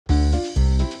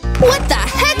What the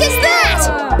heck is that?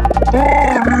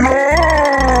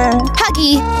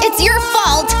 Huggy, it's your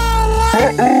fault!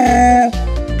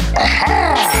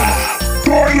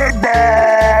 Toilet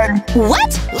bomb!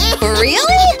 What?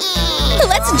 Really?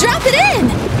 Let's drop it in!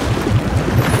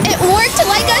 It worked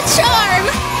like a charm!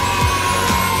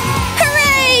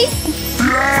 Hooray!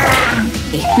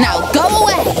 Now go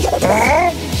away!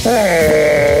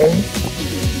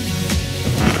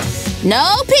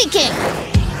 No peeking!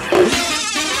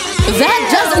 That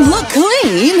doesn't look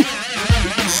clean!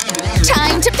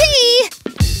 Time to pee!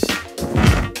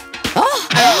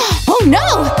 Oh no!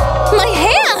 My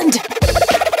hand!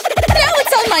 Now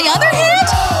it's on my other hand?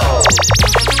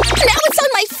 Now it's on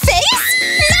my face?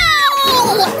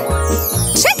 No!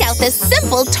 Check out this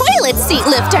simple toilet seat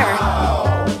lifter!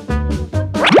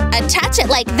 Attach it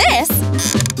like this.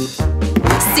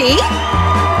 See?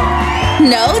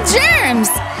 No germs!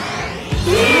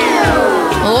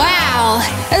 Wow!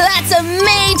 That's a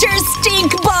major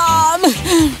stink bomb!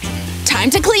 Time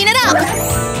to clean it up!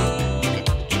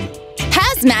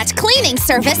 Hazmat cleaning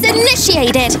service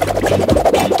initiated!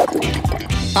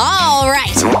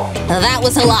 Alright, that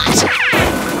was a lot.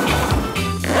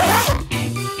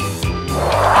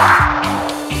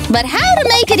 But how to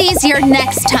make it easier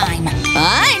next time?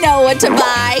 I know what to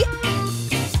buy!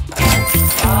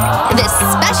 This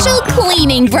special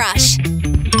cleaning brush.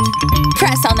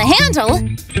 Press on the handle,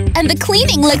 and the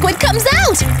cleaning liquid comes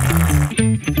out!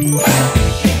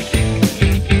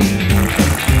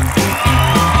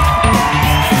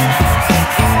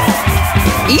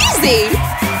 Easy!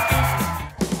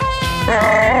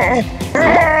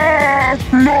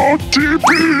 No TP!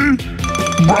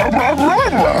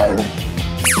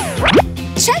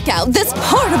 Check out this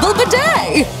portable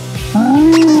bidet!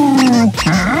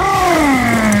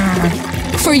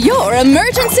 For your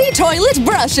emergency toilet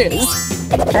brushes!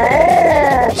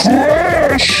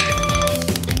 Fresh!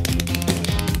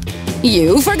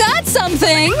 You forgot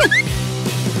something!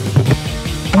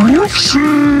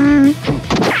 Oopsie!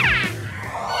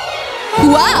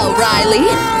 Wow, Riley!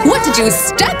 What did you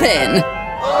step in?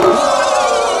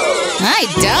 I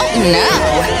don't know.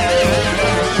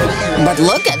 But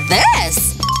look at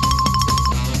this!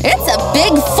 It's a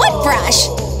big foot brush!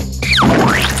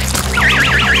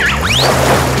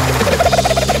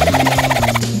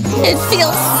 It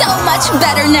feels so much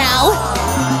better now!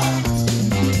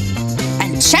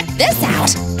 And check this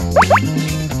out!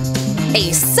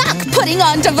 A sock putting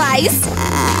on device!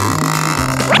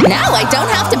 Now I don't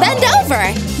have to bend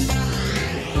over!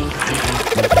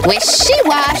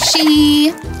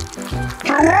 Wishy-washy!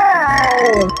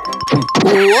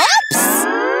 Whoops!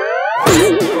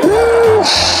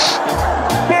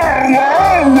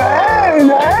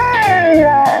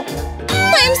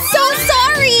 I'm so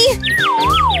sorry!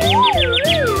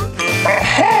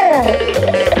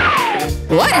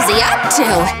 What is he up to?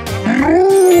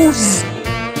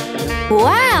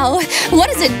 Wow! What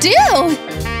does it do?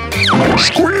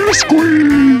 Squeeze,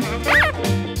 squeeze!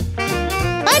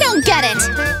 I don't get it!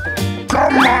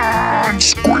 Come on!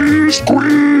 Squeeze,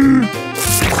 squeeze!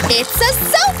 It's a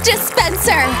soap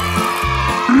dispenser!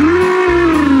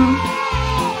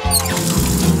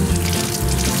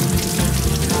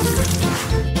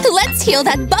 Let's heal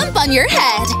that bump on your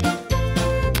head!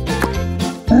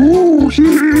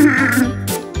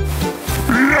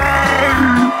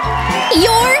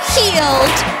 You're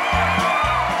healed!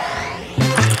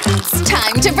 It's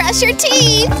time to brush your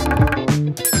teeth!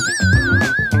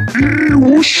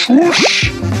 Whoosh,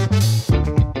 whoosh!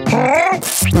 Huh?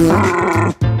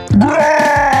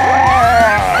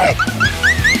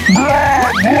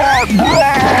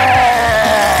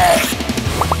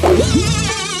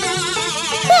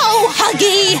 Oh,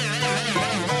 Huggy!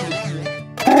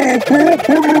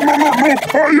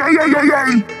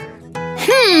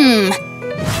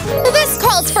 This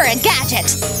calls for a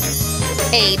gadget.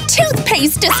 A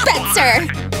toothpaste dispenser.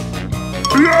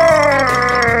 Yay!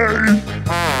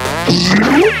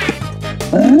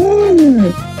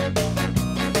 Ooh.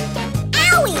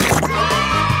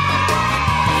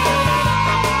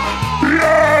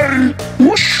 Yay!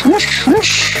 Whoosh, whoosh,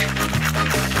 whoosh!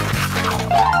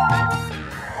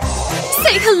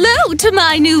 Say hello to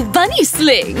my new bunny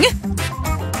sling!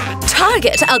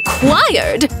 Target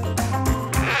acquired!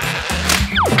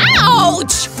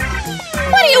 Ouch!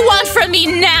 What do you want from me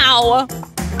now?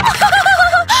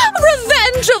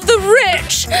 Revenge of the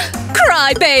rich!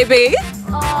 Cry, baby!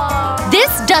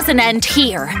 This doesn't end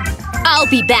here. I'll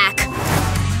be back.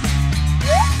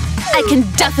 I can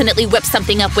definitely whip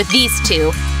something up with these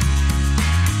two.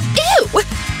 Ew!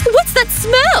 What's that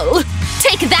smell?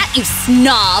 Take that, you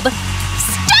snob!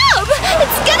 Stop!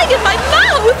 It's getting in my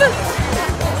mouth!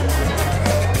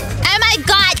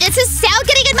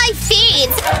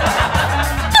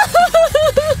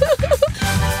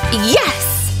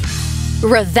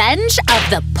 Revenge of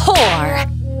the poor.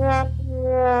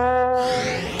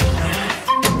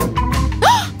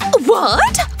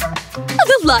 What?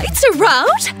 The lights are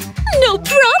out? No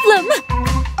problem.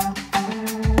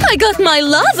 I got my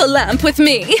lava lamp with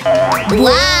me.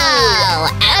 Wow!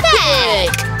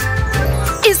 Epic!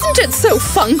 Isn't it so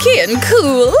funky and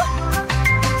cool?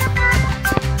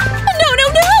 No, no,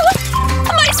 no!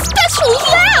 My special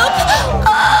lamp!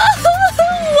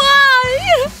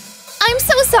 Why? I'm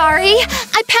so sorry.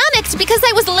 I panicked because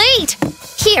I was late.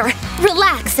 Here,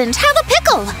 relax and have a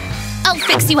pickle. I'll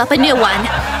fix you up a new one.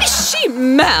 Is she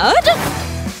mad?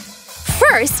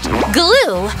 First,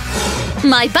 glue.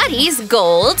 My buddies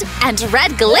gold and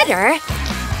red glitter.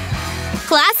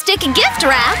 Plastic gift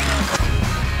wrap.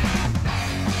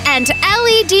 And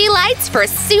LED lights for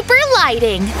super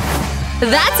lighting.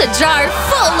 That's a jar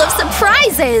full of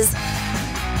surprises.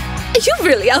 You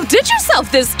really outdid yourself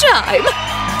this time.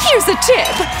 Here's a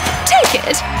tip. Take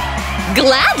it.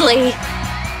 Gladly.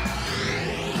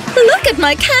 Look at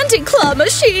my candy claw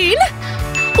machine.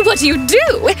 What you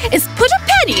do is put a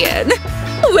penny in.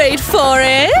 Wait for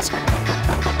it.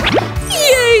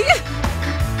 Yay!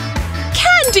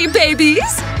 Candy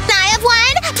babies! I have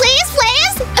one! Please,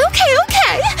 please!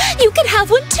 Okay. You can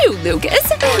have one too, Lucas.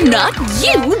 Not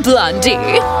you,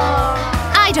 Blondie.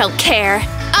 I don't care.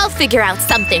 I'll figure out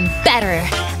something better.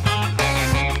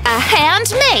 A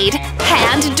handmade,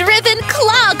 hand-driven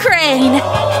claw crane!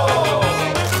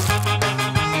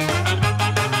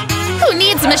 Who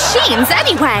needs machines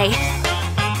anyway?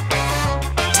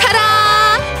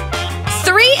 Ta-da!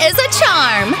 3 is a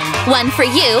charm. One for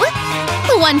you.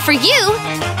 One for you.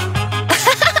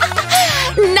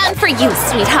 None for you,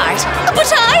 sweetheart. But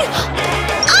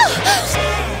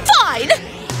Fine!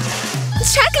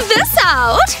 Check this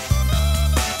out!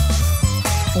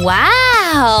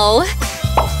 Wow!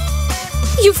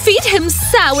 You feed him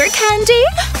sour candy?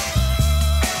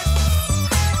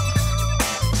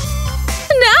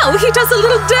 Now he does a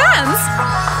little dance!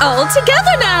 All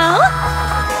together now!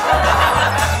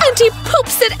 And he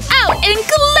poops it out in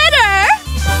glitter!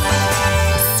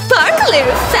 Sparkly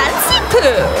fancy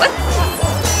poo!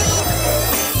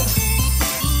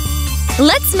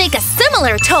 Let's make a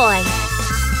similar toy.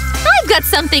 I've got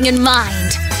something in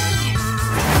mind.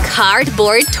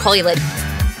 Cardboard toilet.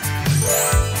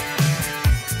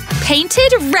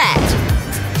 Painted red.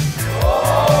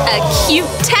 A cute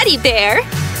teddy bear.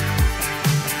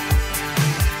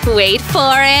 Wait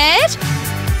for it.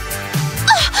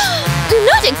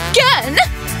 Not again!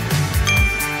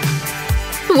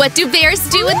 What do bears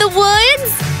do in the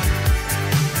woods?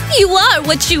 You are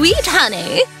what you eat,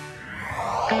 honey.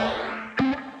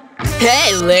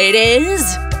 Hey,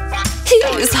 ladies!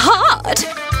 He's hot!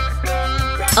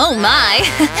 Oh my!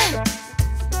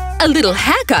 A little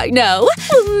hack I know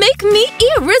will make me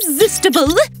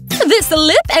irresistible! This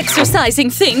lip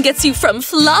exercising thing gets you from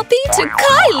floppy to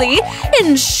Kylie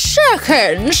in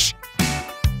seconds!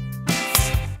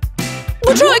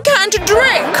 But I can't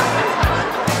drink!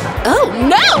 Oh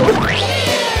no!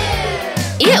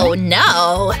 Ew,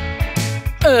 no!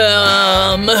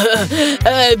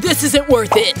 This isn't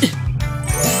worth it.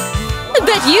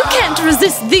 Bet you can't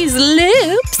resist these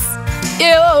lips!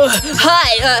 Ew,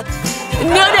 hi,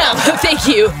 no, thank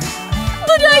you.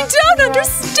 But I don't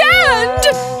understand!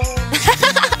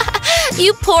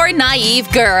 You poor naive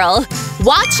girl.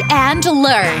 Watch and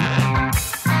learn.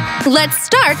 Let's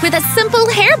start with a simple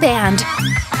hairband.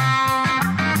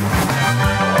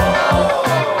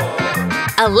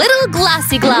 A little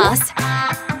glossy gloss.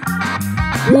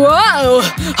 Whoa!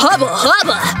 Hubba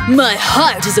hubba! My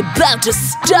heart is about to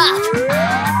stop!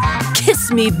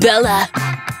 Kiss me, Bella.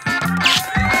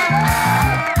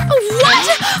 What?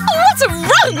 What's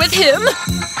wrong with him?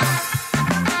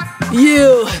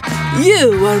 You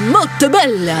are molto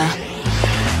bella.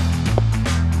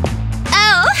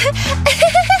 Oh!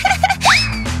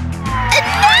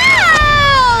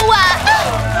 No!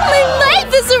 My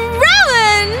life is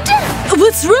ruined!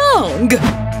 What's wrong?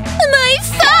 My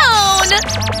phone!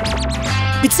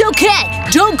 It's okay!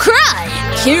 Don't cry!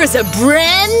 Here's a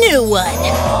brand new one!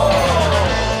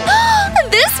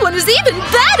 This one is even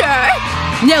better!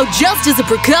 Now just as a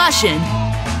precaution,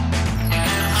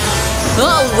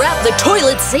 I'll wrap the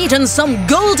toilet seat in some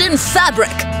golden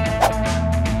fabric!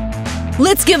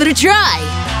 Let's give it a try!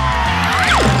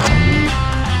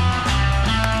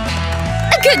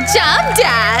 Good job,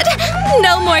 Dad!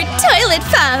 No more toilet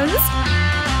phones!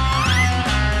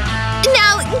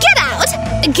 Now, get out!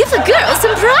 Give the girl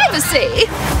some privacy!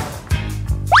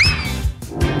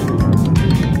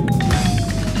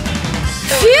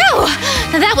 Phew!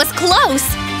 That was close!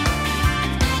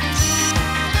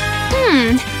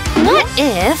 What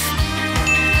if…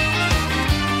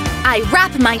 I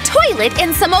wrap my toilet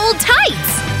in some old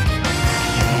tights.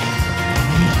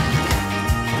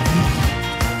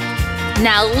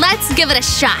 Now let's give it a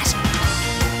shot.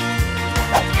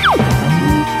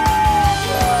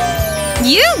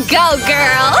 You go,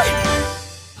 girl!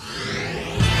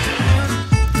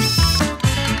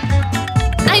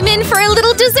 I'm in for a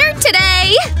little dessert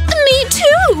today! Me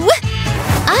too!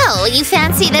 Oh, you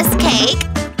fancy this cake?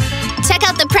 Check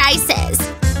out the prices.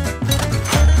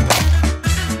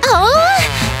 Oh,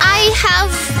 I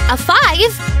have a 5.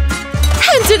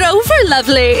 Hand it over,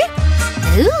 lovely!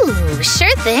 Ooh,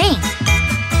 sure thing.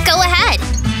 Go ahead.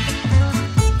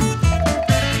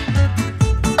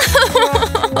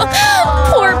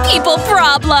 Poor people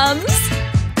problems!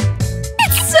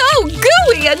 It's so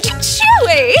gooey and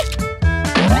chewy!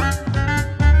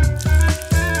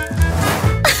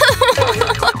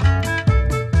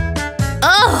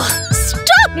 Ugh!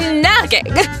 Stop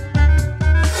nagging!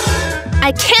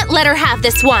 I can't let her have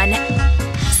this one.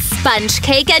 Sponge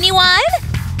cake, anyone?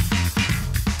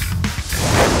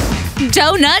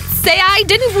 Donuts, say I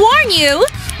didn't warn you!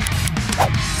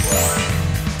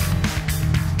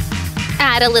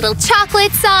 Add a little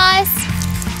chocolate sauce.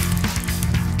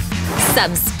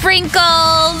 Some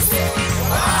sprinkles.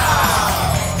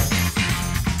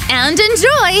 And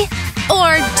enjoy!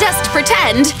 Or just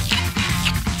pretend.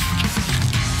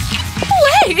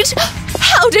 Wait!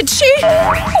 How did she…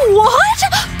 What?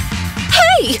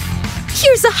 Hey!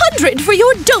 Here's 100 for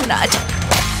your donut.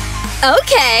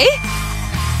 Okay.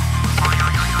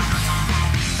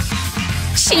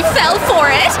 She fell for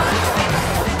it!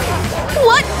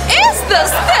 What is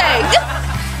this thing?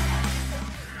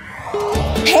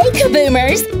 Hey,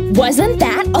 Kaboomers! Wasn't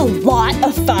that a lot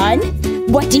of fun?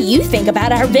 What do you think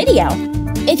about our video?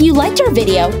 If you liked our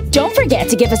video, don't forget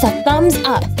to give us a thumbs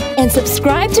up and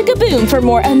subscribe to Kaboom for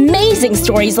more amazing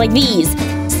stories like these.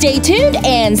 Stay tuned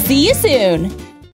and see you soon!